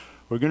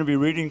We're going to be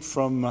reading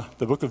from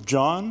the book of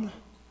John,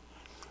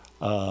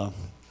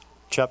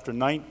 chapter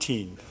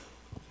 19.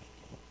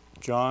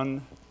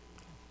 John,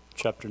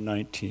 chapter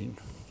 19.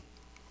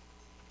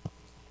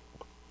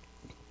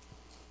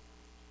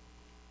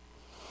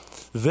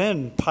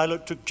 Then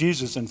Pilate took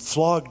Jesus and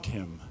flogged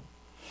him,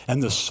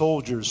 and the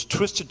soldiers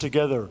twisted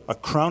together a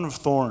crown of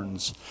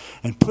thorns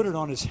and put it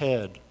on his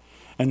head,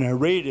 and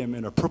arrayed him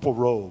in a purple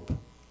robe.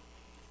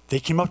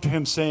 They came up to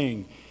him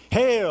saying,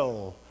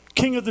 "Hail,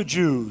 King of the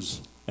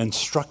Jews!" and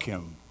struck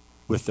him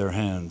with their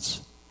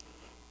hands.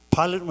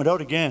 Pilate went out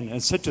again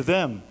and said to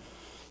them,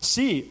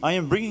 "See, I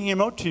am bringing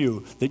him out to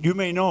you, that you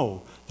may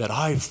know that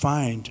I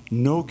find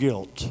no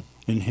guilt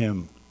in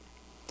him."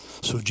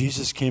 So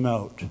Jesus came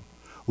out,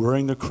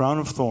 wearing the crown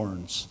of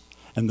thorns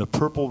and the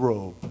purple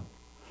robe.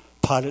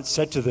 Pilate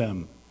said to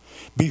them,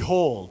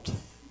 "Behold,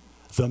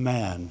 the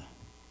man."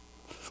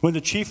 When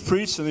the chief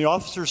priests and the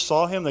officers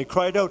saw him, they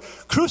cried out,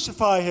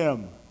 "Crucify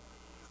him!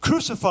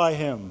 Crucify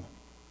him!"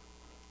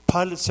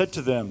 Pilate said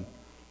to them,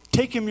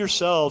 "Take him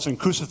yourselves and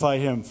crucify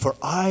him, for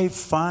I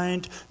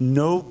find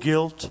no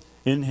guilt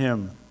in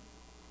him."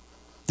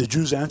 The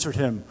Jews answered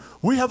him,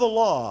 "We have a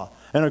law,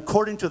 and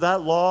according to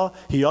that law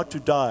he ought to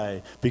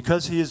die,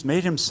 because he has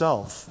made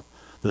himself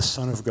the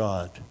Son of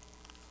God."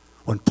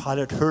 When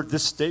Pilate heard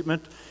this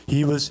statement,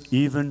 he was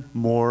even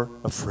more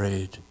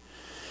afraid.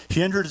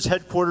 He entered his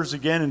headquarters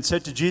again and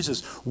said to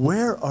Jesus,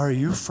 "Where are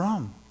you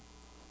from?"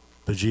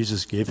 But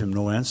Jesus gave him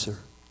no answer.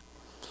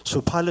 So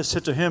Pilate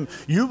said to him,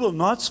 "You will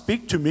not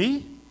speak to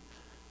me?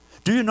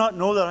 Do you not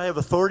know that I have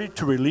authority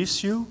to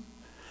release you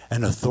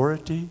and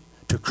authority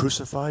to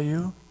crucify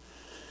you?"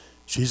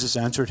 Jesus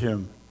answered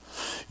him,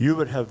 "You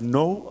would have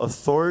no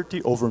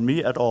authority over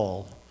me at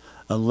all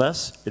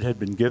unless it had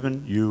been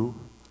given you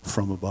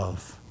from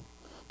above.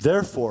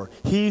 Therefore,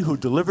 he who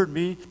delivered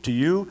me to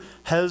you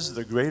has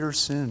the greater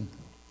sin."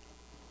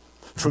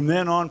 From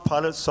then on,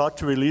 Pilate sought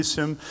to release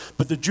him,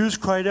 but the Jews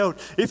cried out,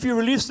 "If you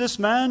release this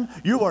man,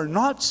 you are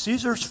not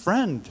Caesar's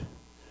friend.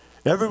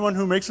 Everyone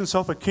who makes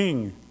himself a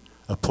king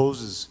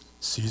opposes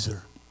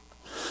Caesar."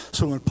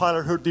 So when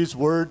Pilate heard these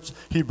words,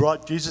 he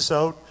brought Jesus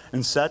out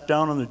and sat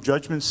down on the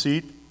judgment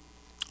seat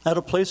at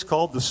a place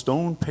called the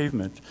Stone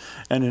Pavement,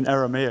 and in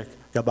Aramaic,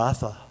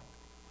 Gabbatha.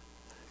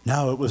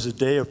 Now it was a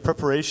day of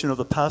preparation of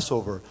the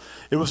Passover.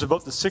 It was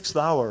about the 6th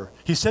hour.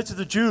 He said to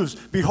the Jews,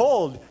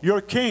 "Behold,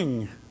 your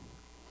king."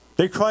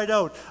 They cried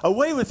out,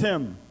 "Away with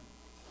him!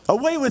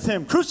 Away with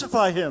him!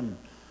 Crucify him!"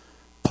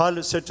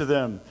 Pilate said to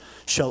them,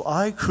 "Shall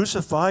I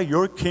crucify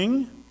your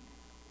king?"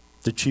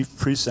 The chief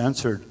priests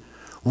answered,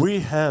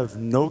 "We have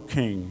no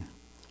king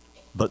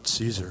but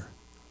Caesar."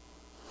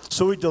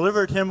 So he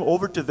delivered him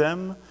over to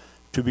them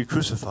to be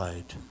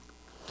crucified.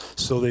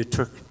 So they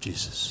took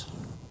Jesus.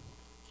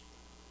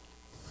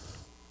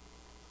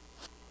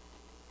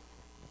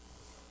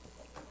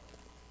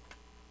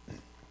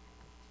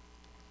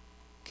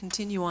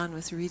 Continue on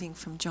with reading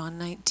from John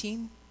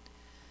 19,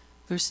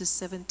 verses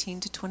 17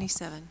 to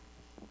 27.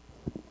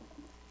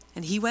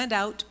 And he went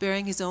out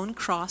bearing his own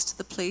cross to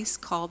the place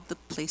called the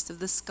place of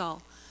the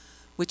skull,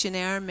 which in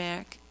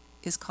Aramaic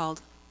is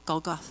called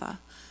Golgotha.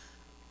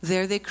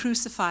 There they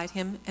crucified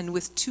him, and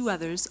with 2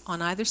 others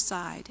on either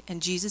side,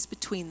 and Jesus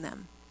between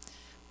them.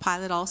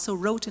 Pilate also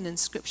wrote an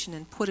inscription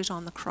and put it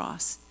on the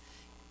cross.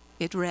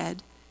 It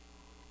read,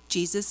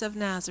 "Jesus of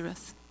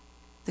Nazareth,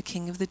 the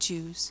King of the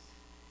Jews."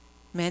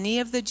 Many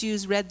of the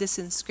Jews read this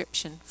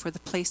inscription, for the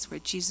place where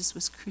Jesus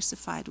was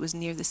crucified was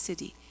near the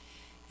city,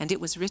 and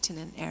it was written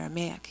in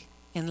Aramaic,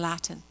 in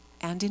Latin,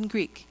 and in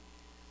Greek.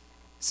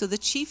 So the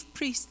chief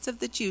priests of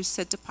the Jews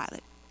said to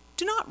Pilate,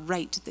 "Do not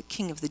write the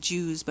King of the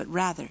Jews, but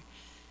rather,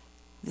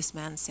 this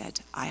man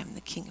said, 'I am the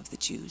King of the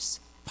Jews.'"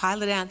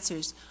 Pilate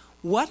answers,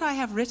 "What I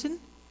have written,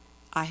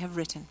 I have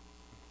written."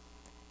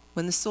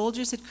 When the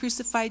soldiers had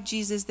crucified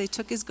Jesus, they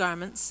took his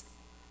garments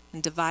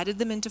and divided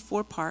them into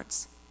 4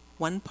 parts,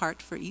 1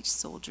 part for each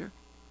soldier,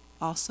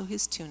 also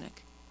his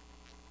tunic.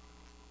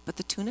 But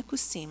the tunic was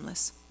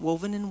seamless,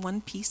 woven in 1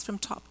 piece from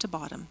top to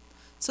bottom.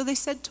 So they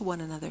said to one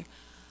another,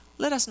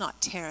 "Let us not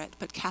tear it,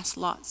 but cast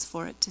lots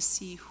for it to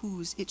see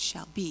whose it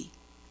shall be."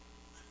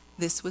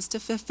 This was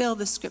to fulfill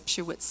the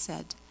scripture which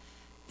said,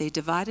 "They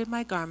divided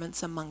my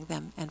garments among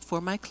them, and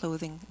for my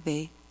clothing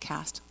they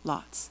cast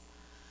lots."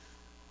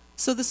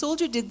 So the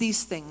soldier did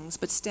these things,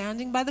 but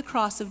standing by the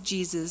cross of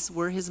Jesus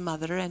were his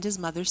mother and his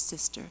mother's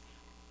sister,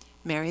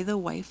 Mary the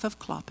wife of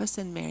Clopas,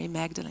 and Mary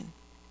Magdalene.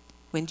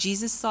 When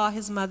Jesus saw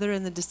his mother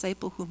and the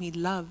disciple whom he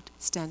loved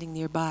standing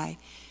nearby,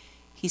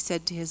 he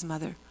said to his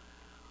mother,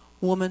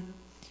 "Woman,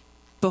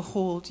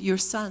 behold your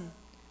son."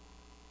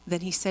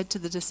 Then he said to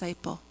the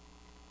disciple,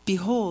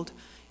 "Behold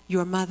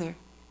your mother."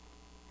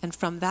 And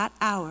from that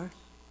hour,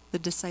 the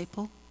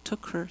disciple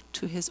took her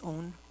to his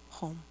own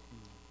home.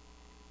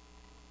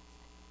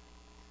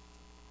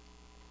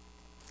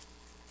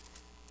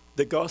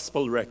 The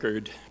gospel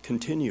record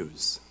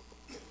continues.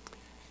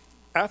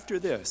 After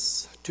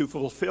this, to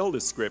fulfill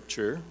the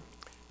scripture,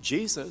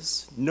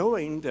 Jesus,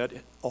 knowing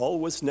that all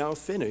was now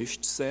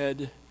finished,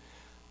 said,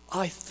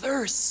 "I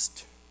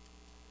thirst."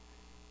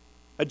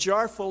 A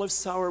jar full of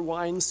sour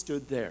wine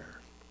stood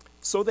there.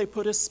 So they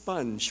put a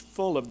sponge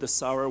full of the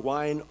sour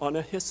wine on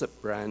a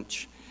hyssop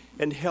branch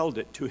and held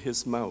it to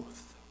his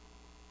mouth.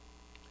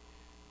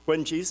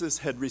 When Jesus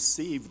had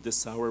received the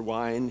sour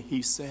wine,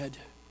 he said,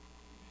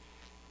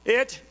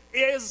 "It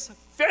is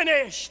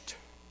finished."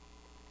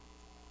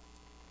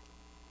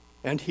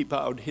 And he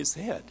bowed his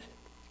head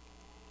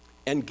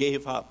and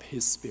gave up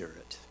his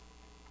spirit.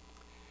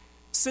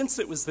 Since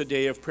it was the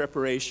day of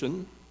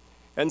preparation,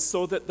 and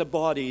so that the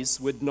bodies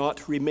would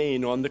not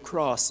remain on the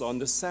cross on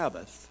the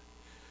Sabbath,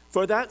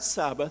 for that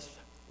Sabbath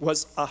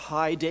was a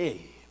high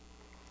day,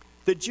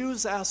 the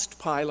Jews asked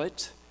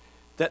Pilate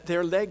that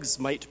their legs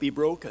might be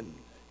broken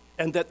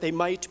and that they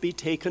might be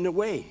taken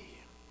away.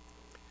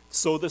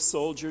 So the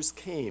soldiers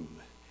came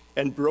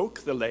and broke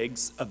the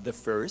legs of the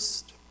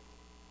first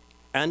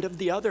and of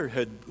the other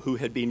who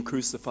had been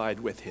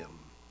crucified with him.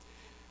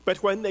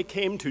 But when they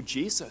came to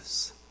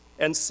Jesus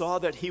and saw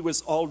that he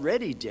was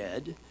already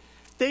dead,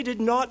 they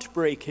did not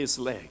break his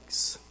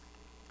legs.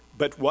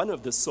 But one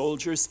of the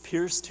soldiers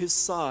pierced his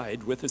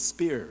side with a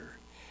spear,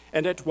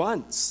 and at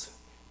once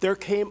there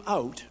came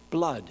out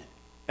blood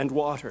and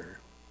water.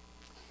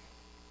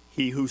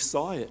 He who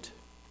saw it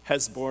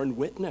has borne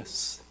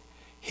witness.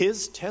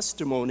 His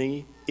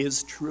testimony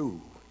is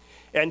true,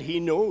 and he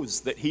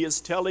knows that he is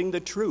telling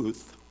the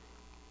truth,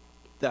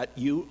 that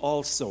you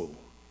also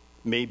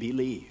may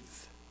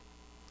believe.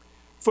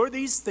 For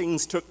these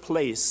things took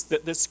place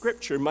that the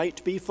scripture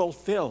might be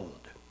fulfilled.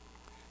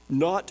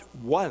 Not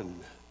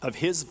one of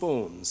his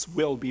bones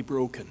will be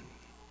broken.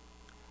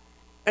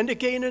 And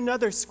again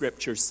another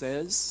scripture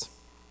says,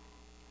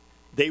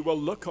 they will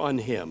look on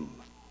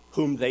him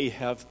whom they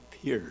have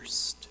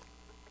pierced.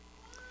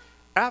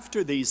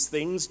 After these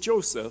things,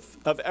 Joseph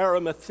of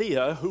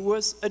Arimathea, who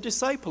was a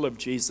disciple of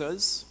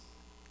Jesus,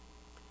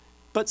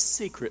 but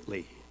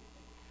secretly,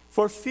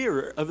 for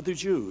fear of the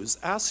Jews,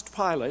 asked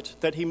Pilate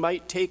that he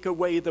might take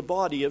away the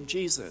body of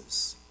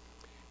Jesus.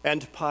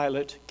 And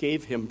Pilate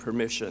gave him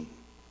permission.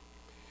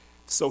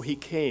 So he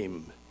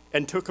came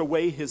and took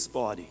away his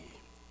body.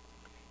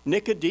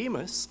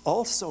 Nicodemus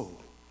also,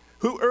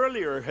 who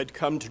earlier had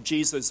come to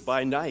Jesus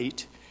by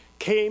night,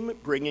 came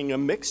bringing a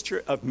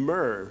mixture of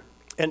myrrh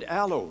and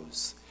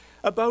aloes,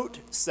 about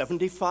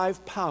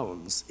 75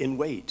 pounds in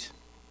weight.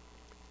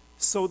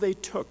 So they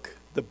took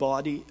the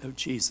body of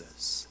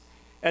Jesus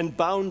and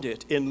bound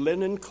it in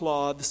linen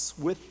cloths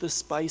with the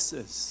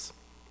spices,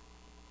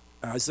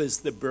 as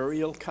is the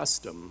burial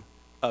custom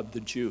of the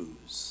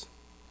Jews.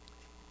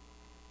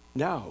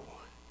 Now,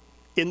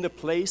 in the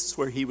place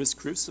where he was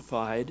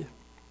crucified,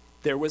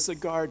 there was a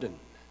garden,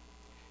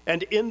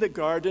 and in the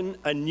garden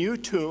a new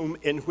tomb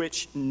in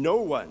which no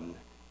one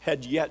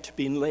had yet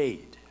been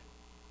laid.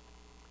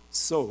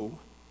 So,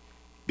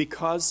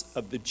 because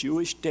of the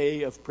Jewish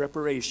day of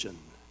preparation,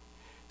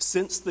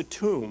 since the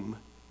tomb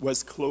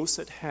was close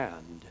at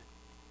hand,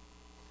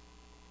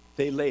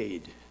 they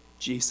laid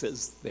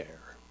Jesus there.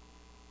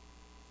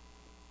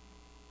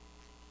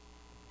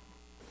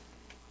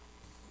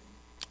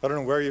 I don't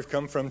know where you've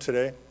come from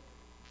today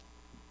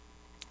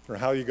or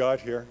how you got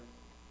here,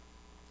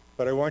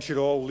 but I want you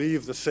to all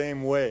leave the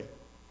same way.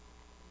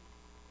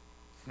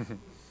 I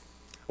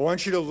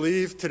want you to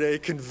leave today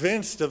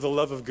convinced of the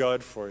love of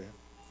God for you.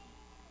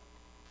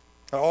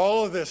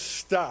 All of this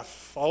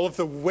stuff, all of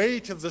the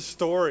weight of the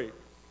story,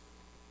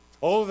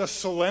 all of the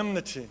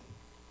solemnity,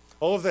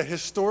 all of the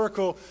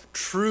historical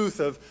truth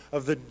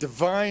of the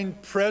divine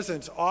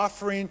presence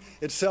offering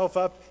itself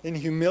up in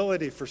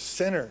humility for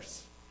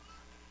sinners,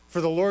 for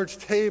the Lord's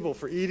table,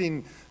 for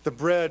eating the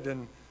bread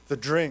and the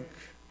drink.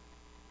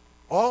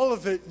 All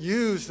of it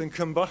used and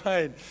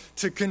combined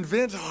to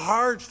convince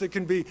hearts that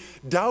can be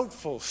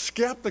doubtful,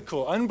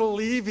 skeptical,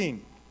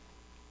 unbelieving.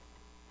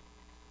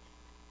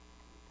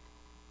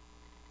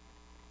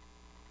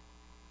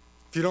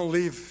 If you don't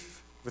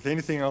leave with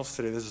anything else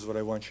today, this is what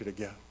I want you to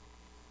get.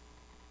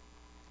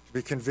 To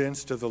be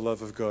convinced of the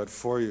love of God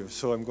for you.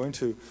 So I'm going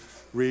to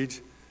read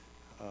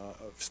a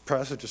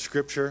passage of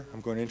Scripture.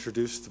 I'm going to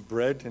introduce the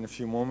bread in a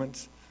few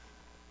moments.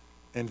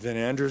 And then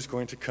Andrew's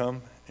going to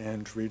come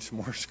and read some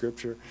more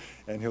Scripture,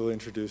 and he'll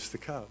introduce the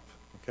cup.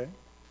 Okay?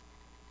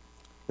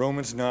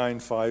 Romans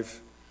 9:5,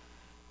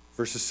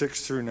 verses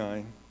 6 through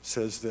 9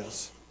 says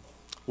this.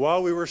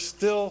 While we were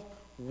still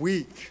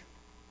weak,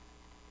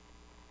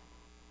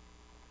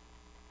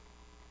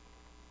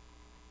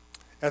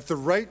 at the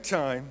right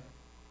time,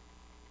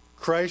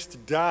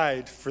 Christ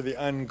died for the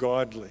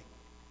ungodly.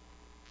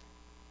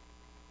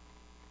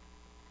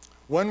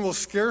 One will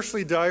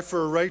scarcely die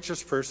for a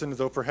righteous person,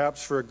 though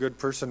perhaps for a good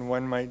person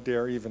one might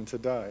dare even to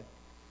die.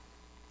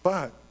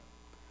 But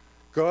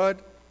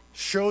God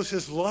shows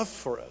his love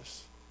for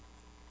us,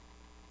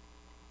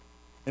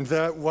 in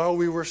that while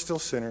we were still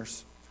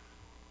sinners,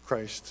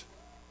 Christ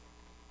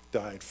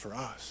died for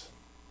us.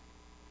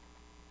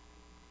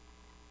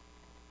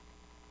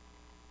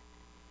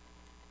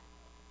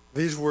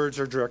 These words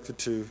are directed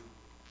to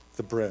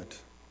the bread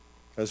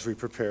as we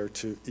prepare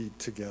to eat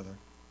together.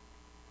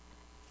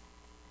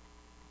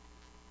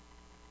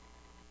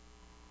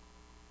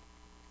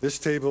 This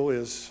table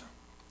is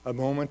a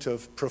moment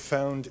of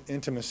profound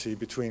intimacy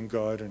between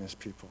God and his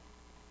people.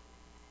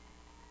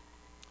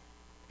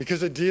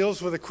 Because it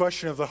deals with a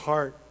question of the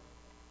heart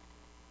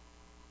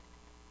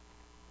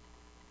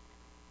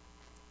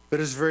that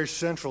is very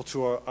central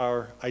to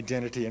our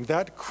identity. And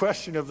that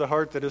question of the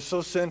heart that is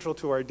so central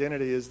to our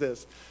identity is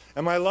this: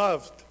 am I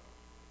loved?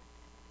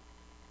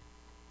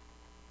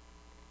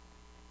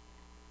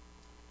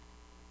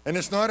 And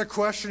it's not a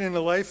question in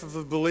the life of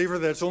a believer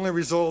that's only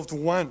resolved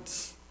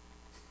once.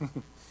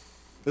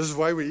 This is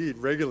why we eat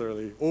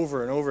regularly,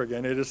 over and over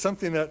again. It is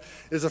something that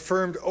is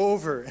affirmed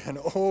over and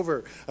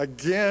over,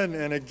 again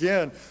and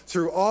again,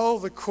 through all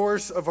the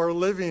course of our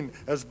living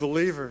as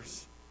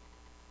believers.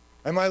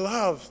 Am I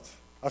loved?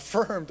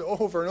 Affirmed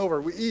over and over.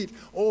 We eat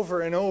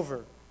over and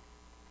over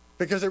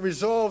because it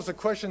resolves a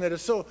question that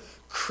is so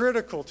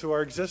critical to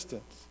our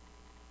existence.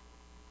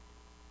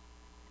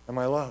 Am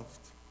I loved?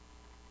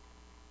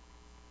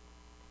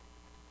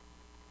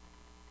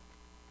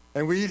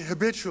 And we eat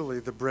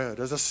habitually the bread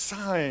as a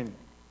sign.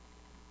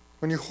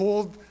 When you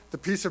hold the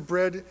piece of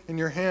bread in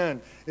your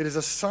hand, it is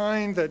a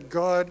sign that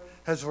God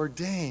has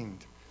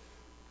ordained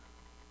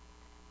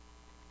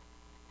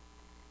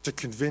to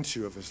convince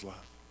you of his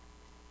love.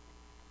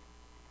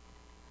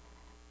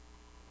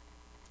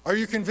 Are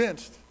you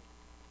convinced?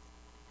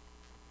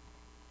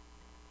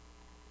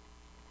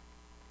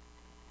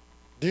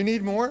 Do you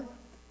need more?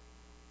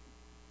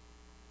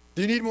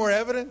 Do you need more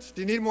evidence?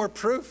 Do you need more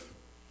proof?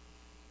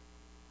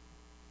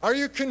 Are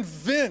you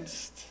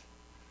convinced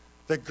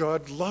that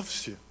God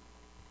loves you?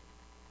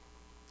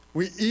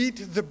 We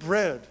eat the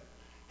bread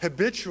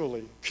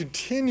habitually,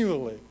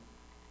 continually,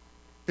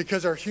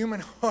 because our human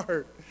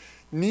heart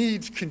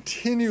needs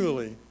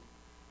continually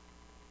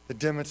the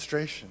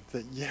demonstration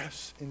that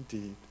yes,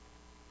 indeed,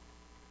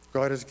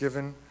 God has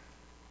given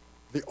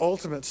the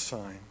ultimate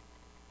sign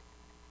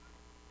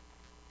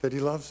that he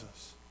loves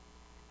us.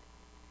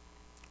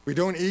 We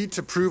don't eat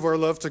to prove our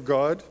love to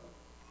God.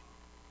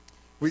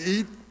 We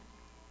eat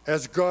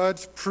as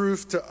God's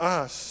proof to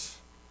us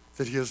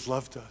that he has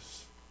loved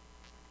us,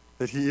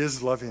 that he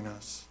is loving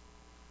us,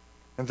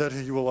 and that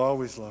he will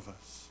always love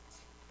us.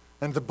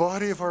 And the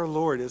body of our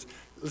Lord is,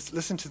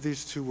 listen to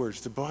these two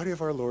words, the body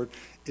of our Lord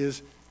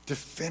is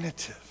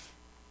definitive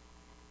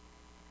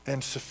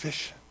and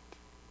sufficient.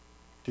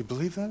 Do you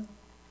believe that?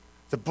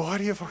 The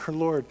body of our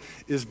Lord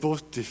is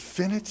both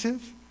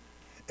definitive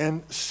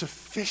and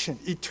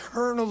sufficient,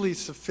 eternally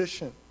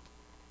sufficient,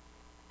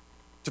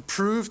 to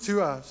prove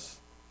to us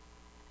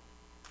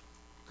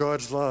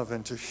God's love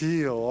and to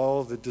heal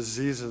all the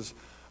diseases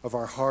of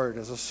our heart.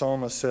 As the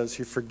psalmist says,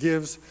 he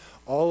forgives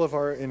all of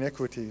our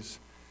iniquities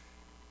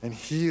and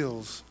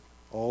heals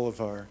all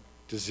of our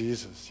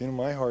diseases. You know,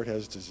 my heart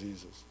has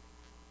diseases.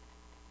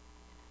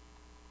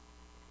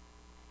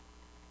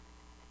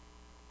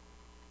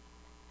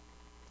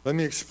 Let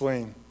me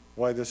explain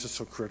why this is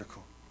so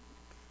critical.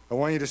 I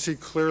want you to see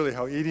clearly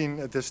how eating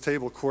at this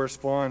table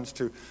corresponds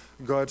to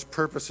God's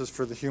purposes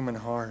for the human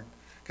heart.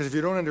 Because if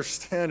you don't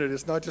understand it,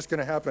 it's not just going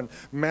to happen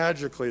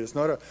magically. It's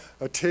not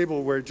a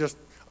table where just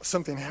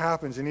something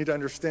happens. You need to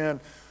understand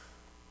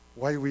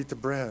why we eat the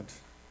bread.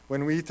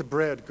 When we eat the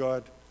bread,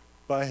 God,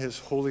 by his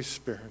Holy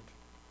Spirit,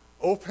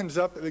 opens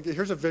up,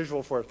 here's a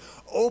visual for us,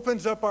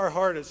 opens up our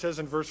heart, it says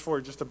in verse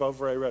 4, just above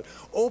where I read,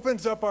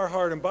 opens up our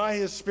heart and by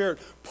his Spirit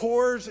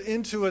pours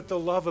into it the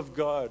love of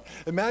God.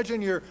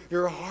 Imagine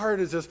your heart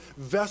is this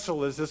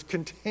vessel, is this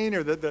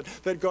container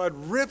that God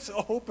rips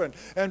open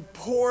and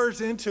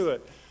pours into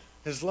it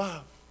his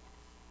love.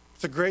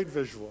 It's a great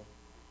visual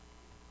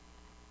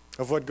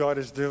of what God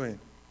is doing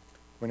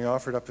when he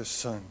offered up his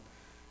Son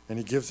and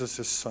he gives us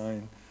his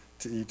sign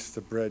to eat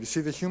the bread. You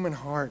see, the human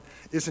heart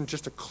isn't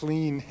just a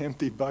clean,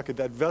 empty bucket.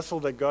 That vessel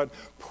that God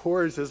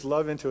pours his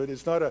love into,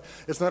 it's not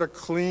a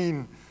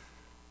clean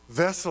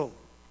vessel.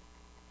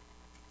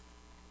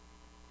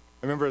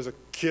 I remember as a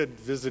kid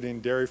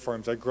visiting dairy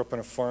farms. I grew up on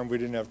a farm. We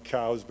didn't have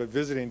cows, but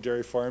visiting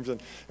dairy farms, and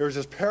there was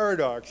this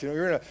paradox. You know,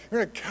 you're in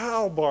a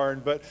cow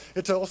barn, but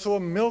it's also a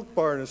milk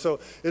barn, and so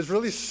it's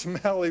really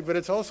smelly, but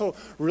it's also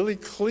really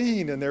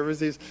clean. And there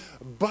was these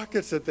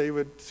buckets that they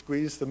would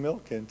squeeze the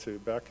milk into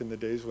back in the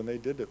days when they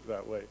did it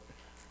that way.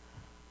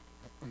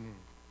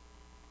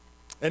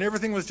 And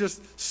everything was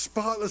just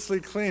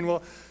spotlessly clean.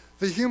 Well,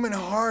 the human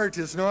heart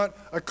is not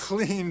a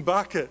clean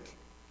bucket.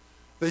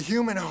 The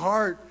human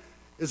heart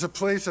is a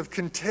place of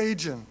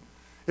contagion.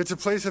 It's a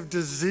place of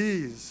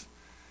disease.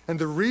 And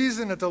the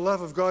reason that the love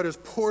of God is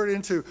poured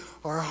into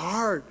our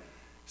heart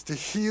is to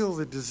heal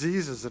the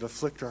diseases that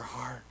afflict our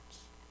hearts.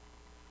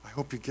 I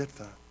hope you get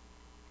that.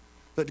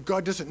 That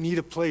God doesn't need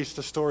a place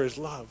to store his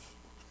love.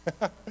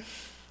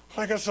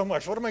 I got so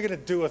much. What am I going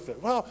to do with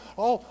it? Well,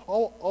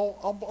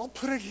 I'll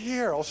put it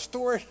here. I'll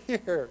store it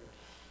here.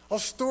 I'll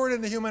store it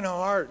in the human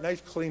heart.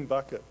 Nice clean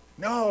bucket.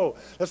 No,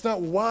 that's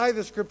not why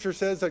the scripture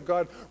says that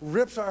God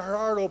rips our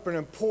heart open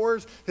and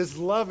pours his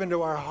love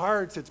into our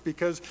hearts. It's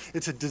because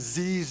it's a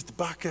diseased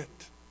bucket.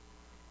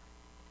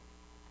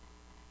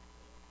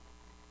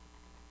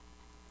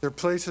 There are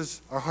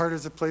places, our heart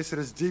is a place that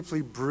is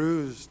deeply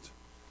bruised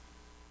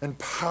and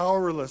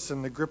powerless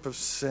in the grip of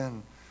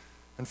sin.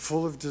 and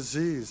full of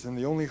disease. And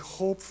the only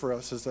hope for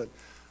us is that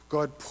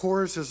God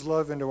pours his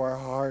love into our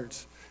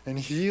hearts and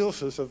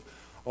heals us of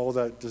all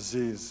that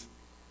disease.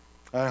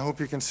 And I hope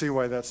you can see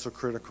why that's so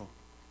critical.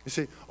 You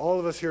see, all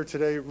of us here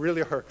today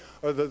really are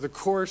the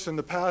course and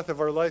the path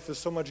of our life is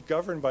so much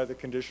governed by the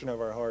condition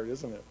of our heart,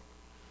 isn't it?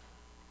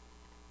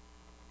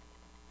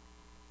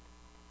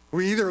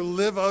 We either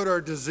live out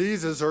our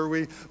diseases or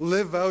we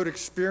live out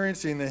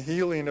experiencing the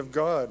healing of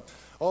God.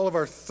 All of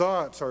our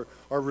thoughts, our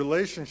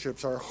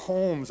relationships, our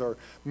homes, our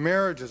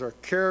marriages, our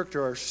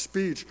character, our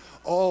speech,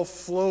 all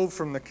flow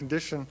from the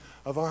condition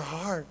of our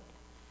heart.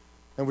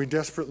 And we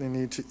desperately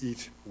need to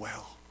eat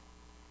well.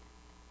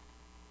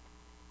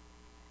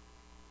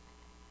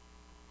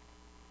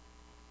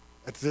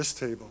 At this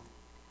table,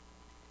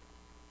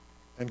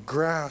 and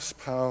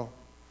grasp how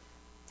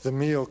the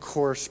meal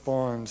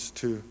corresponds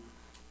to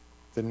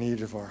the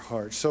need of our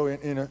heart. So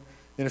in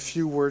a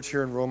few words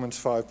here in Romans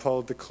 5,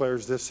 Paul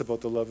declares this about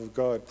the love of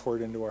God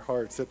poured into our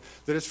hearts, that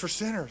it's for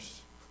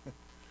sinners,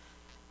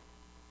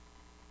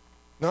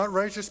 not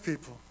righteous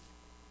people.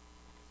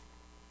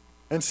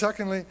 And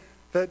secondly,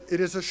 that it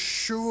is a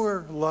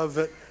sure love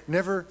that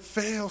never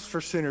fails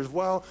for sinners.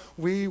 While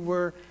we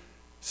were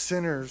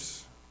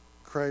sinners,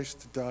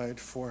 Christ died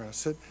for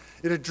us.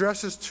 It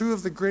addresses two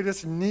of the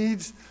greatest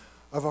needs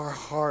of our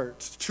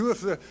hearts, two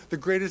of the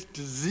greatest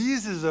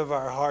diseases of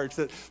our hearts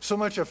that so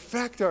much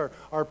affect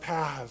our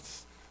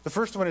paths. The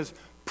first one is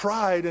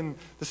pride, and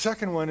the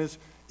second one is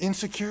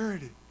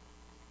insecurity.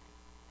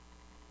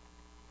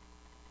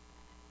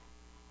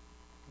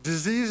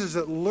 Diseases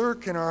that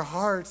lurk in our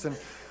hearts and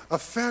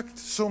affect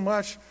so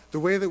much the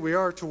way that we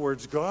are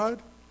towards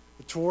God,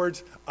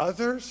 towards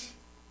others,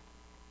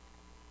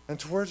 and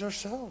towards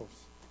ourselves.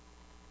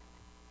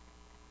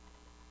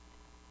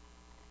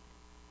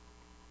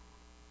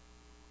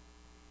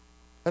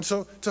 And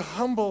so to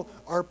humble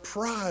our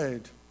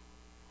pride,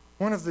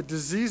 one of the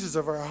diseases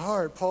of our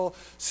heart, Paul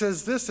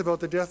says this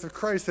about the death of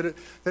Christ, that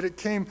it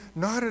came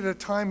not at a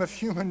time of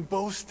human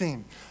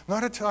boasting,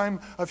 not a time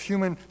of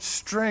human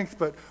strength,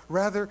 but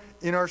rather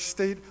in our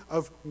state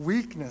of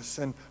weakness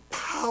and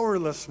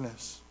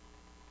powerlessness.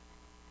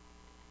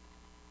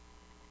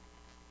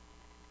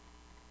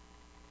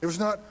 It was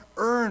not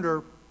earned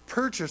or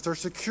purchased or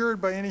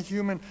secured by any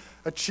human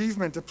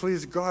achievement to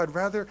please God.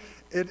 Rather,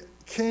 it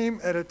came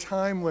at a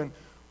time when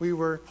we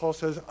were, Paul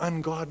says,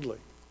 ungodly.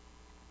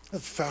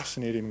 That's a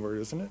fascinating word,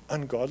 isn't it?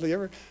 Ungodly. You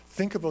ever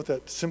think about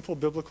that simple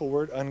biblical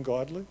word,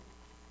 ungodly?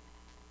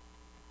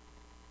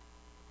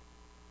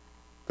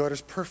 God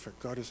is perfect.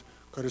 God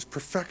is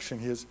perfection.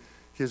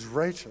 He is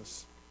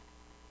righteous.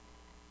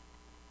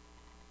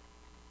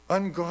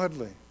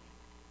 Ungodly.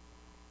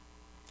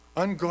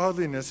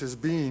 Ungodliness is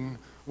being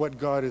what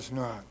God is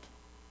not.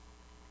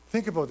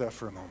 Think about that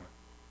for a moment.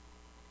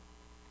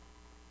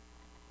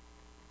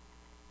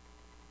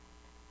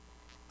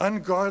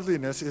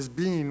 Ungodliness is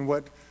being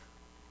what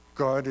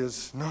God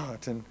is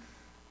not. And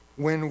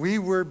when we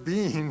were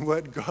being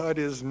what God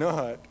is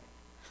not,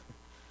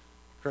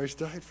 Christ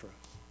died for us.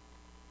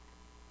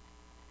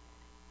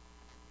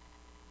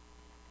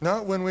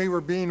 Not when we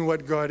were being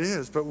what God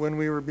is, but when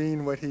we were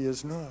being what he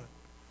is not.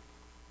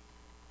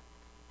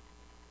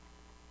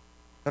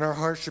 And our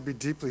hearts should be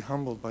deeply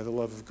humbled by the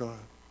love of God.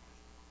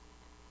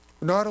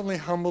 Not only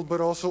humbled,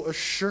 but also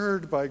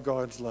assured by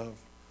God's love.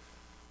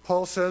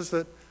 Paul says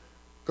that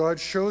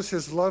God shows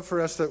his love for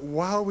us, that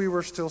while we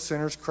were still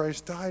sinners,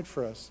 Christ died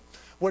for us.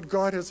 What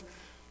God has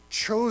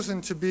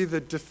chosen to be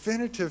the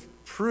definitive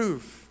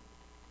proof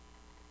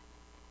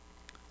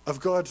of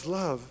God's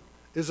love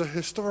is a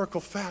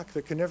historical fact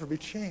that can never be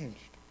changed.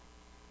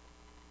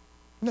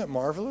 Isn't that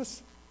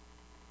marvelous?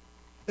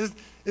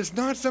 It's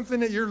not something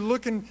that you're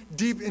looking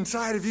deep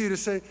inside of you to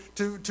say,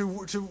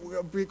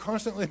 to be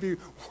constantly be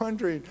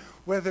wondering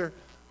whether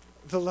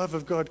the love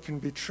of God can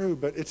be true,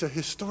 but it's a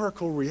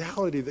historical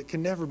reality that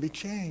can never be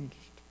changed.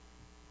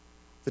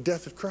 The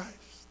death of Christ.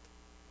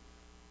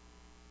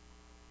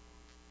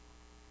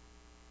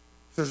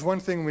 If there's one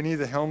thing we need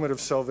the helmet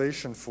of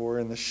salvation for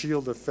and the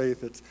shield of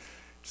faith, it's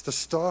to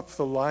stop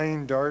the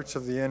lying darts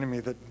of the enemy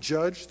that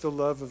judge the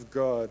love of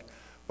God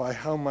by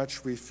how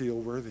much we feel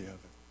worthy of it.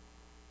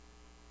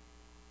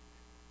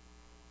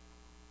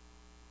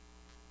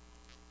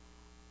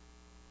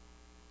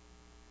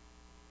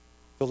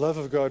 The love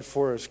of God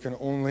for us can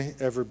only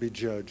ever be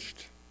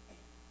judged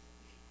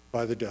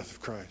by the death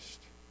of Christ.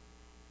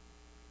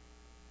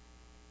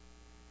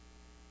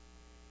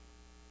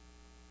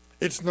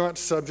 It's not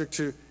subject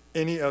to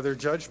any other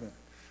judgment.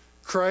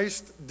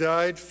 Christ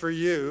died for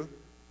you.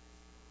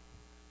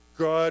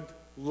 God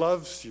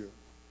loves you.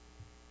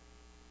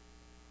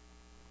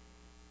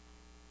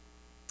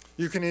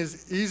 You can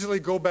as easily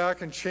go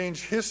back and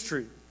change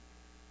history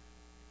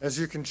as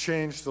you can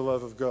change the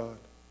love of God.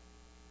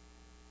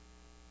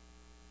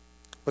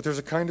 But there's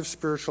a kind of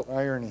spiritual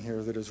irony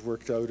here that is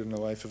worked out in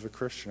the life of a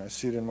Christian. I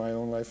see it in my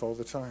own life all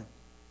the time.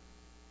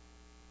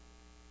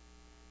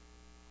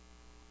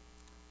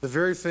 The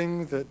very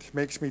thing that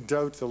makes me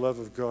doubt the love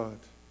of God,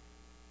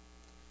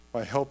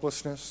 my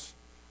helplessness,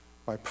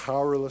 my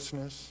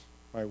powerlessness,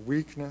 my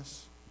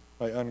weakness,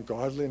 my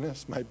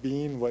ungodliness, my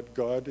being what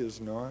God is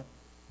not.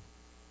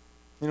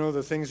 You know,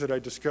 the things that I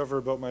discover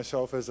about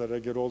myself as that I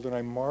get older, and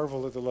I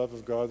marvel at the love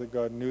of God, that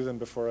God knew them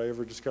before I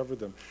ever discovered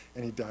them,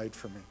 and he died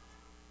for me.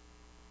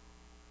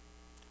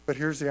 But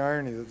here's the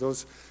irony, that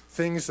those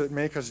things that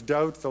make us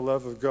doubt the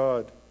love of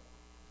God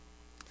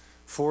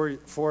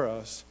for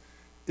us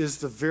is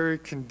the very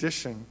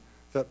condition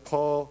that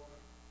Paul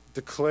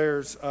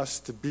declares us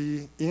to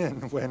be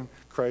in when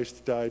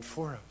Christ died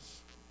for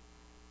us.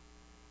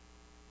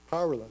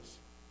 Powerless,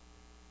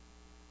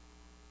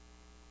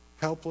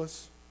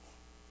 helpless,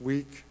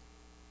 weak,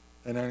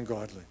 and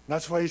ungodly. And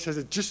that's why he says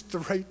at just the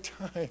right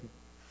time,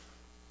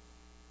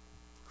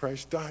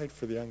 Christ died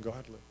for the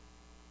ungodly.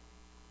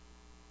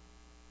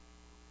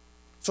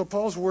 So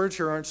Paul's words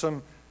here aren't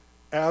some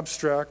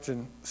abstract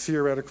and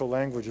theoretical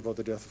language about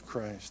the death of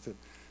Christ.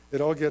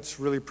 It all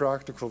gets really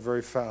practical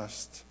very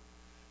fast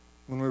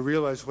when we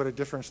realize what a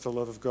difference the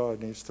love of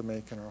God needs to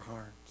make in our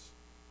hearts.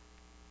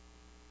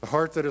 The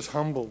heart that is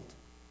humbled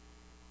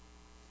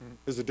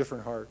is a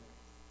different heart.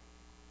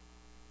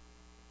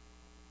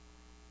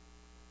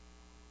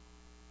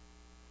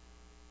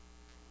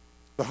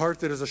 The heart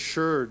that is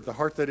assured, the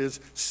heart that is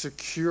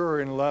secure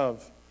in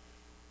love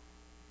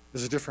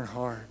is a different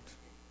heart.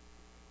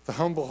 The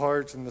humble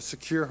heart and the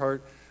secure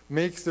heart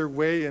make their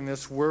way in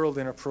this world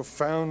in a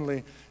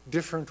profoundly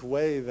different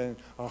way than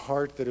a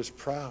heart that is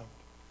proud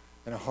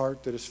and a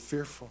heart that is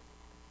fearful.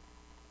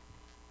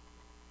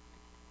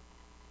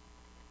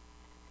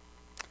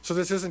 So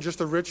this isn't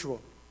just a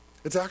ritual.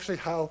 It's actually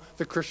how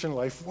the Christian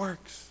life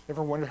works.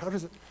 Ever wonder how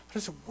does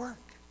it work?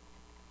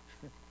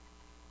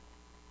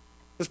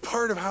 It's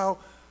part of how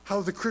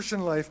the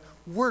Christian life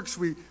works.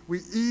 We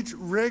eat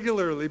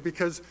regularly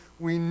because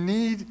we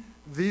need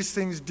these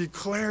things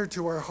declared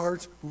to our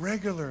hearts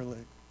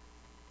regularly.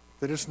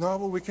 That it's not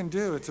what we can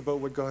do, it's about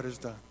what God has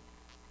done.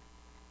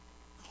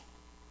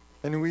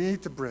 And we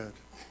eat the bread,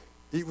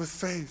 eat with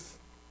faith,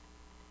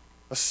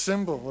 a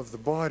symbol of the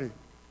body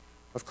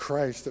of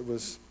Christ that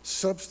was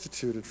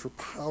substituted for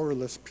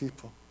powerless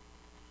people.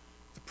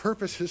 The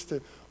purpose is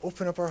to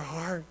open up our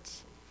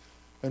hearts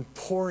and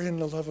pour in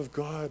the love of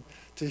God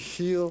to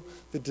heal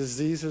the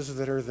diseases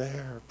that are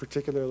there,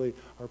 particularly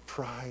our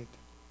pride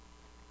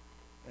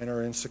and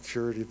our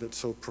insecurity that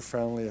so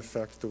profoundly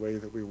affect the way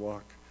that we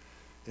walk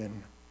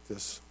in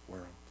this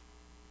world.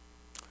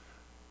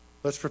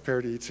 Let's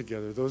prepare to eat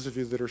together. Those of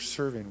you that are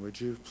serving, would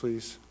you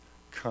please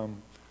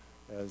come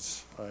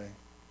as I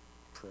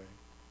pray?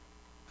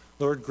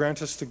 Lord,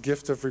 grant us the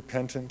gift of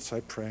repentance,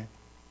 I pray,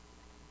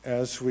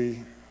 as we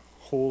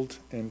hold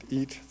and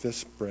eat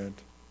this bread.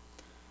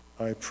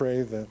 I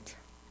pray that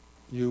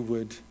you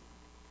would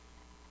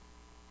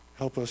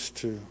help us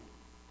to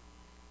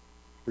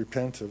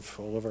repent of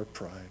all of our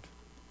pride,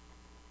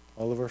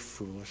 all of our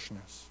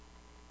foolishness,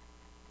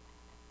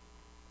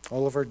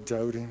 all of our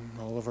doubting,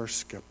 all of our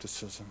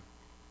skepticism,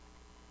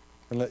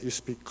 and let you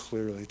speak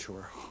clearly to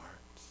our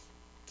hearts,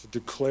 to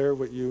declare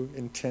what you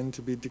intend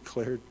to be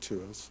declared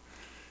to us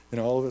in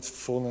all of its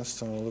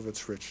fullness and all of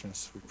its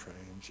richness, we pray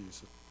in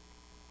Jesus'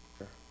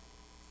 name.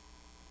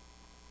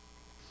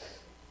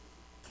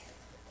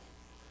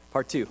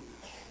 Part 2.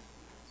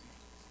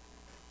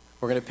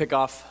 We're going to pick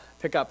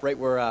up right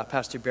where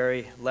Pastor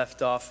Barry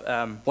left off.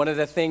 One of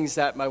the things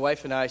that my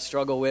wife and I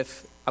struggle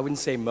with, I wouldn't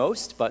say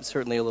most, but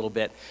certainly a little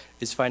bit,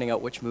 is finding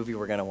out which movie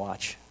we're going to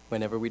watch.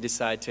 Whenever we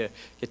decide to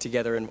get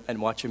together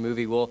and watch a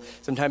movie, we'll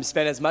sometimes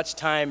spend as much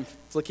time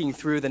flicking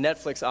through the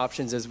Netflix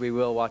options as we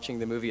will watching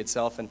the movie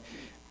itself. And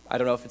I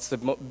don't know if it's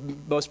the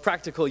most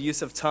practical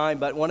use of time,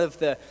 but one of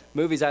the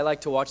movies I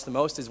like to watch the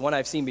most is one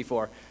I've seen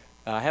before.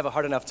 I have a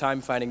hard enough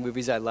time finding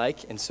movies I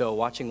like, and so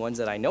watching ones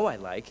that I know I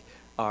like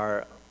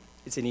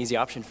it's an easy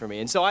option for me.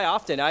 And so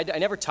I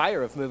never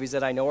tire of movies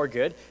that I know are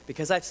good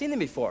because I've seen them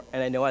before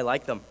and I know I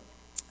like them.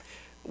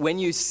 When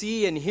you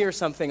see and hear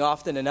something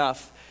often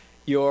enough,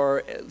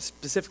 you're,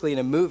 specifically in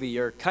a movie,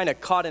 you're kind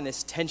of caught in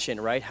this tension,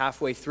 right,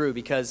 halfway through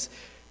because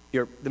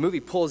the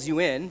movie pulls you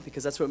in,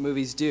 because that's what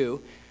movies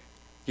do.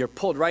 You're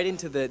pulled right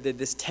into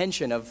this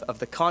tension of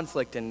the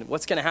conflict and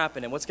what's going to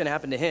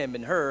happen to him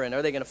and her, and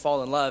are they going to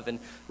fall in love, and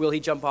will he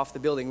jump off the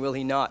building, will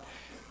he not?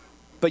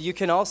 But you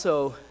can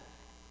also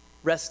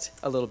rest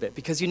a little bit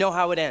because you know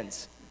how it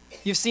ends.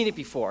 You've seen it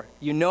before.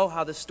 You know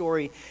how the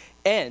story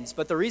ends.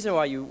 But the reason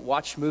why you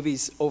watch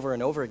movies over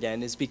and over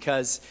again is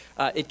because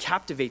it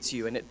captivates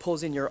you and it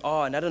pulls in your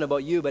awe. And I don't know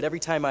about you, but every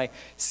time I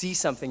see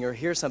something or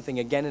hear something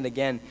again and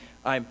again,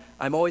 I'm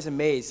always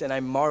amazed and I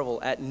marvel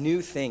at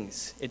new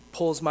things. It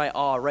pulls my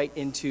awe right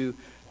into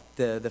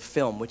the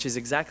film, which is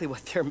exactly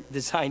what they're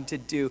designed to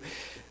do.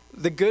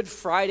 The Good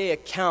Friday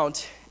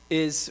account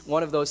is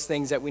one of those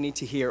things that we need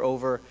to hear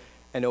over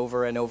and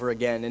over and over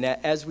again. And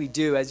as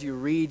you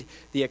read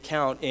the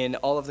account in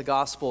all of the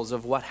Gospels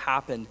of what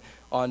happened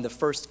on the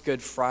first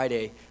Good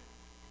Friday,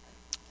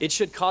 it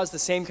should cause the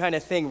same kind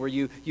of thing where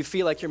you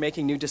feel like you're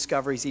making new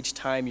discoveries each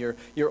time. You're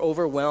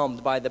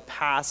overwhelmed by the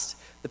past,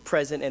 the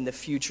present, and the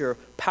future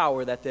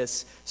power that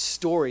this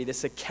story,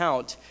 this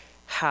account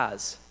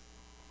has.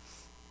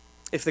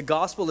 If the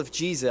gospel of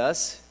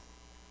Jesus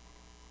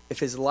if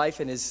his life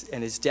and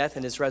his death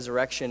and his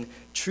resurrection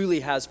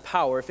truly has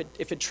power,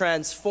 if it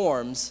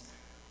transforms,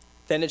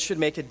 then it should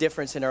make a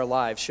difference in our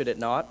lives, should it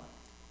not?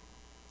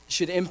 It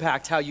should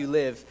impact how you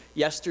live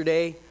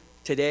yesterday,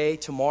 today,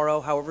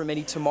 tomorrow, however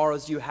many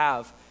tomorrows you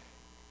have.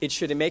 It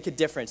should make a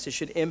difference. It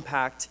should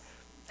impact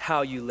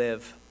how you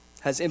live.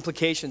 It has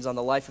implications on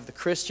the life of the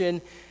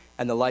Christian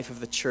and the life of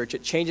the church.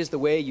 It changes the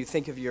way you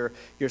think of your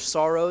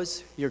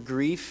sorrows, your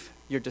grief,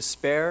 your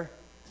despair,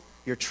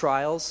 your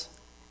trials.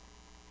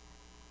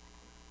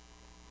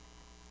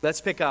 Let's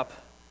pick up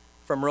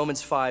from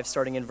Romans 5,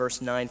 starting in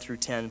verse 9 through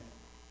 10.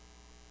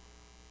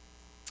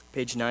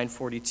 Page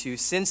 942.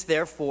 Since,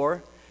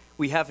 therefore,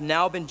 we have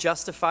now been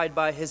justified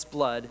by his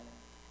blood,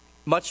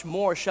 much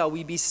more shall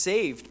we be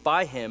saved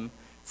by him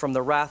from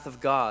the wrath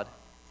of God.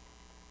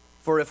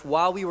 For if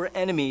while we were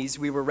enemies,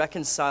 we were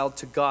reconciled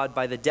to God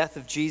by the death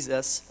of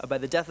Jesus, by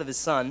the death of his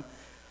Son,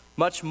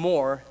 much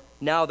more,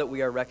 now that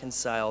we are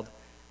reconciled,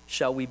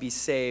 shall we be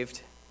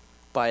saved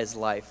by his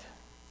life.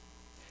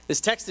 This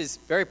text is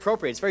very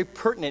appropriate. It's very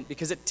pertinent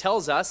because it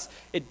tells us,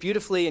 it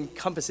beautifully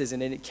encompasses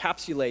and it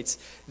encapsulates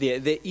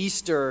the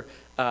Easter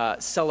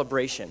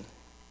celebration.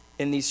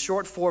 In these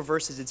short 4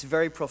 verses, it's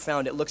very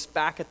profound. It looks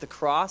back at the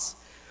cross,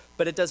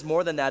 but it does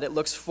more than that. It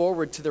looks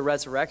forward to the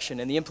resurrection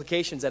and the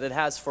implications that it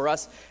has for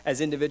us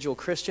as individual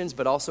Christians,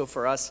 but also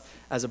for us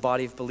as a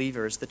body of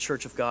believers, the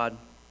church of God.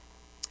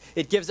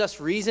 It gives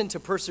us reason to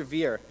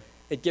persevere.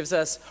 It gives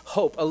us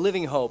hope, a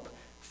living hope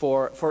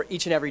for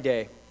each and every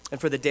day and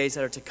for the days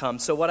that are to come.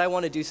 So what I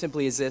want to do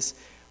simply is this,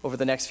 over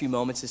the next few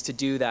moments, is to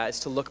do that, is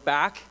to look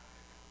back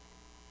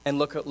and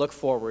look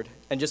forward,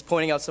 and just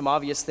pointing out some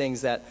obvious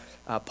things that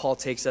Paul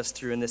takes us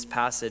through in this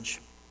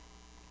passage.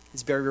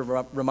 He's very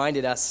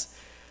reminded us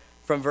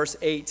from verse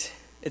 8.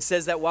 It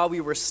says that while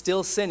we were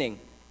still sinning,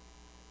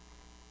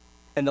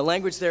 and the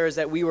language there is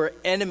that we were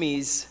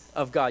enemies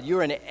of God.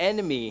 You're an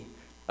enemy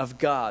of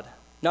God,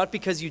 not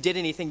because you did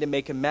anything to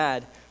make him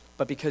mad,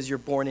 but because you're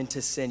born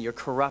into sin. You're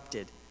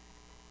corrupted.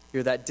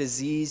 You're that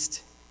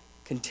diseased,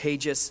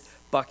 contagious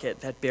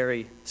bucket that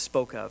Barry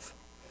spoke of.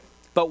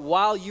 But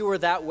while you are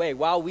that way,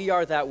 while we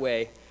are that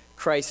way,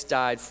 Christ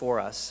died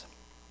for us.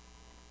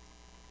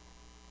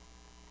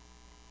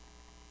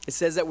 It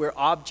says that we're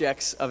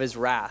objects of his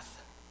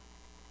wrath.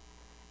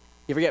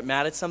 You ever get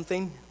mad at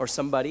something or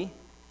somebody?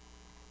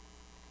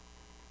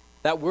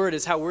 That word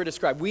is how we're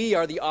described. We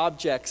are the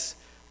objects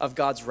of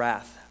God's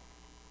wrath.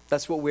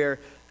 That's what we're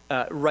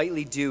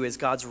rightly due, is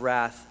God's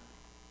wrath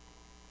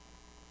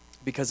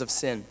because of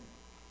sin.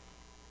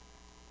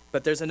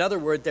 But there's another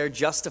word there,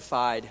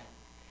 justified.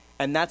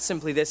 And that's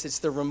simply this: it's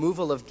the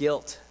removal of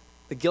guilt.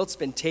 The guilt's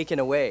been taken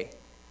away.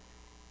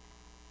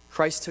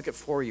 Christ took it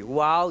for you.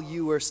 While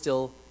you were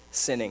still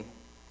sinning,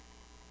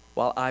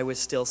 while I was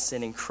still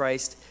sinning,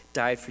 Christ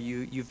died for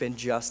you. You've been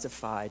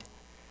justified.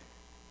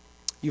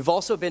 You've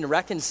also been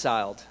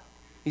reconciled.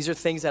 These are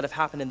things that have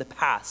happened in the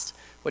past,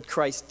 what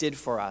Christ did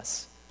for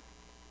us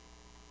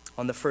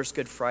on the first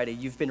Good Friday.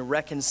 You've been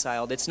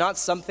reconciled. It's not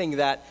something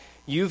that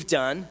you've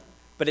done,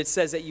 but it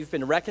says that you've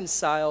been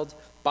reconciled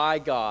by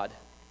God.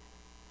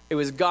 It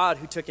was God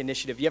who took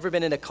initiative. You ever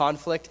been in a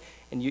conflict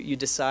and you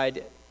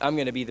decide, I'm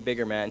going to be the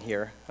bigger man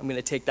here. I'm going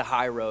to take the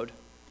high road.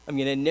 I'm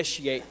going to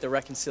initiate the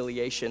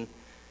reconciliation.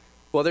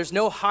 Well, there's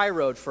no high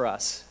road for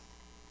us.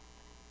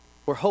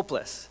 We're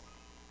hopeless.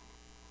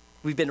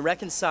 We've been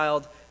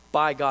reconciled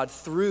by God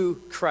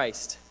through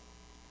Christ.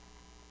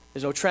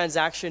 There's no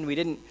transaction. We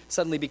didn't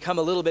suddenly become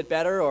a little bit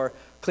better or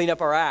clean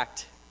up our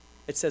act.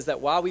 It says that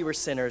while we were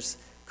sinners,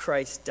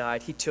 Christ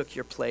died. He took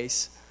your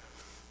place.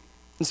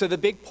 And so the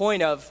big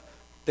point of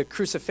the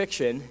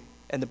crucifixion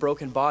and the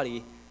broken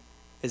body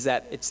is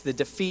that it's the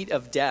defeat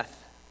of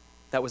death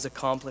that was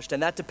accomplished,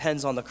 and that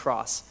depends on the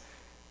cross.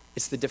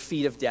 It's the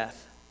defeat of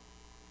death,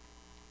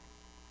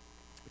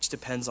 which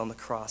depends on the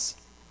cross.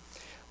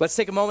 Let's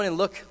take a moment and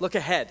look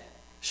ahead,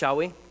 shall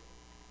we?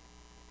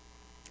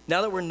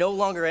 Now that we're no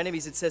longer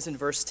enemies, it says in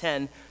verse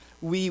 10,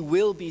 we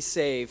will be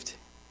saved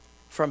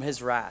from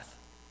his wrath.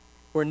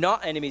 We're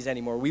not enemies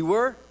anymore. We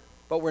were,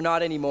 but we're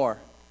not anymore.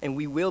 And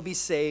we will be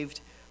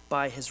saved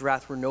by his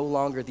wrath. We're no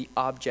longer the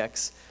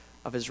objects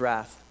of his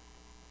wrath.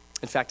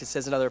 In fact, it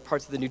says in other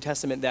parts of the New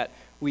Testament that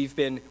we're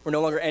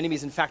no longer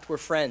enemies. In fact, we're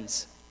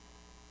friends.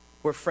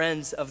 We're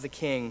friends of the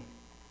King.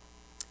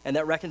 And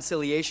that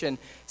reconciliation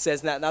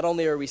says that not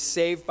only are we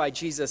saved by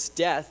Jesus'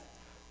 death,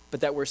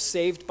 but that we're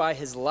saved by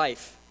his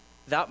life.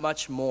 That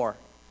much more.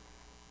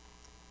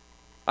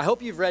 I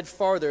hope you've read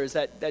farther is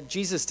that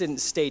Jesus didn't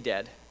stay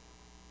dead.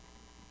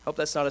 I hope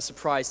that's not a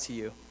surprise to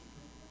you.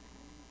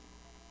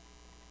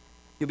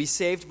 You'll be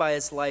saved by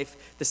his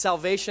life. The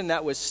salvation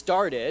that was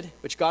started,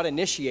 which God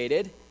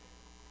initiated,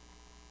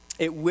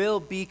 it will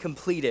be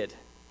completed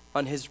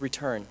on his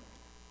return.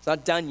 It's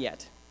not done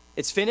yet.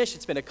 It's finished.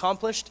 It's been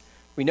accomplished.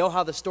 We know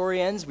how the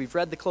story ends. We've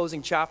read the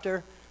closing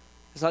chapter.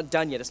 It's not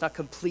done yet. It's not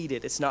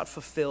completed. It's not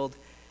fulfilled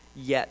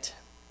yet.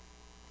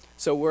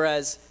 So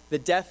whereas the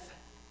defeat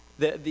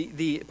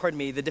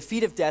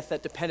of death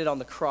that depended on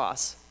the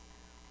cross,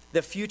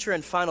 the future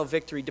and final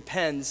victory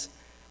depends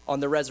on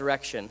the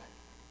resurrection.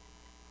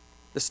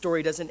 The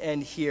story doesn't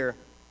end here.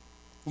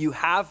 You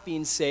have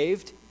been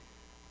saved.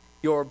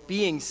 You're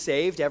being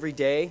saved every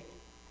day.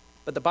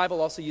 But the Bible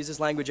also uses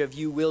language of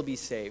you will be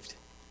saved.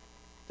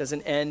 It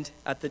doesn't end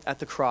at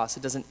the cross.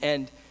 It doesn't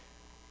end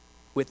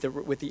with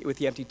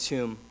the empty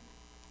tomb.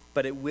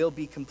 But it will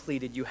be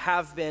completed. You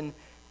have been,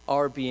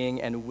 are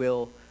being, and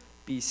will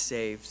be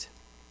saved.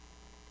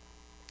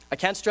 I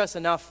can't stress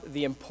enough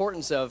the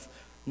importance of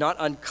not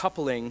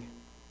uncoupling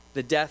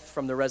the death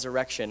from the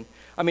resurrection.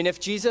 I mean, if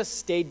Jesus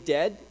stayed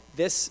dead,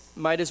 this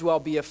might as well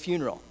be a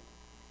funeral.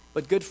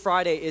 But Good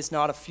Friday is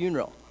not a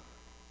funeral.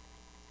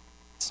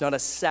 It's not a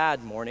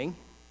sad mourning.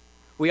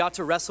 We ought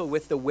to wrestle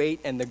with the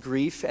weight and the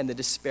grief and the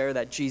despair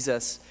that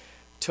Jesus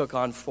took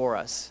on for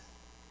us.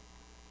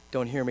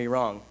 Don't hear me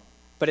wrong.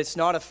 But it's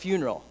not a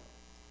funeral.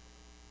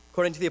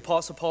 According to the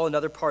Apostle Paul in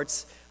other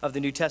parts of the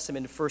New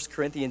Testament in 1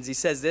 Corinthians, he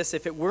says this,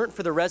 if it weren't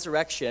for the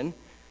resurrection,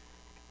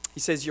 he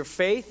says,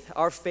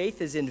 our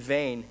faith is in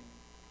vain.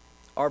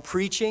 Our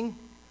preaching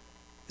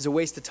is a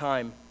waste of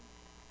time.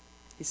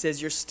 He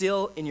says, you're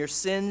still in your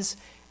sins,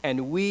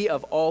 and we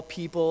of all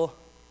people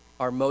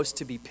are most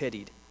to be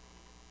pitied.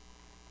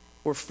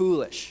 We're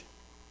foolish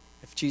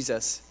if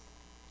Jesus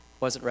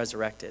wasn't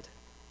resurrected.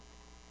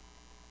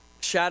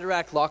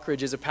 Shadrach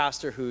Lockridge is a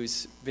pastor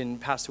who's been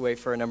passed away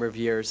for a number of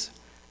years.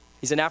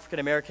 He's an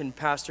African-American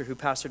pastor who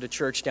pastored a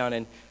church down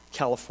in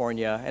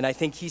California, and I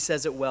think he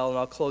says it well, and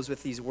I'll close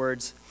with these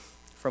words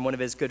from one of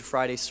his Good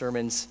Friday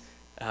sermons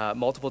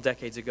multiple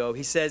decades ago.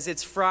 He says,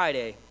 it's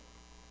Friday.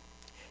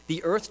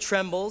 The earth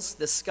trembles,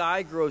 the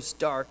sky grows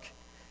dark.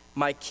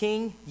 My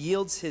king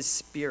yields his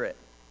spirit.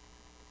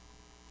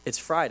 It's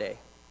Friday.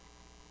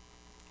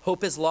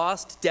 Hope is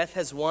lost, death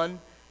has won,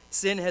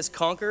 sin has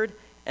conquered,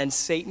 and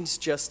Satan's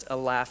just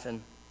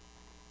a-laughing.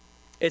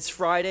 It's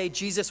Friday,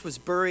 Jesus was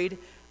buried,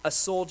 a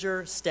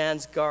soldier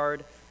stands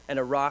guard, and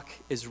a rock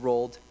is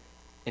rolled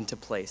into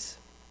place.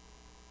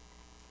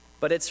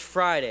 But it's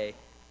Friday.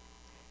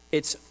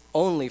 It's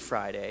only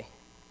Friday.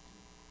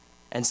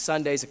 And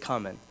Sunday's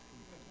a-coming.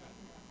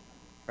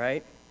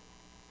 Right?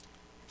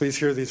 Please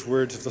hear these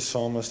words of the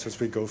psalmist as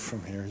we go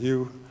from here.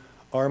 You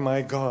are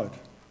my God,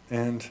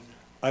 and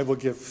I will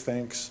give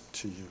thanks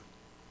to you.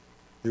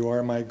 You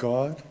are my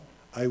God,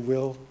 I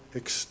will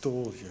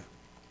extol you.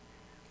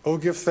 Oh,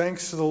 give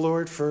thanks to the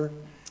Lord, for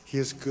he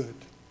is good.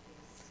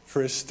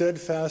 For his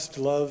steadfast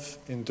love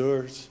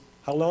endures.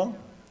 How long?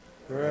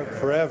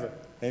 Forever.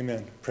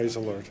 Amen. Praise the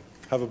Lord.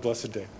 Have a blessed day.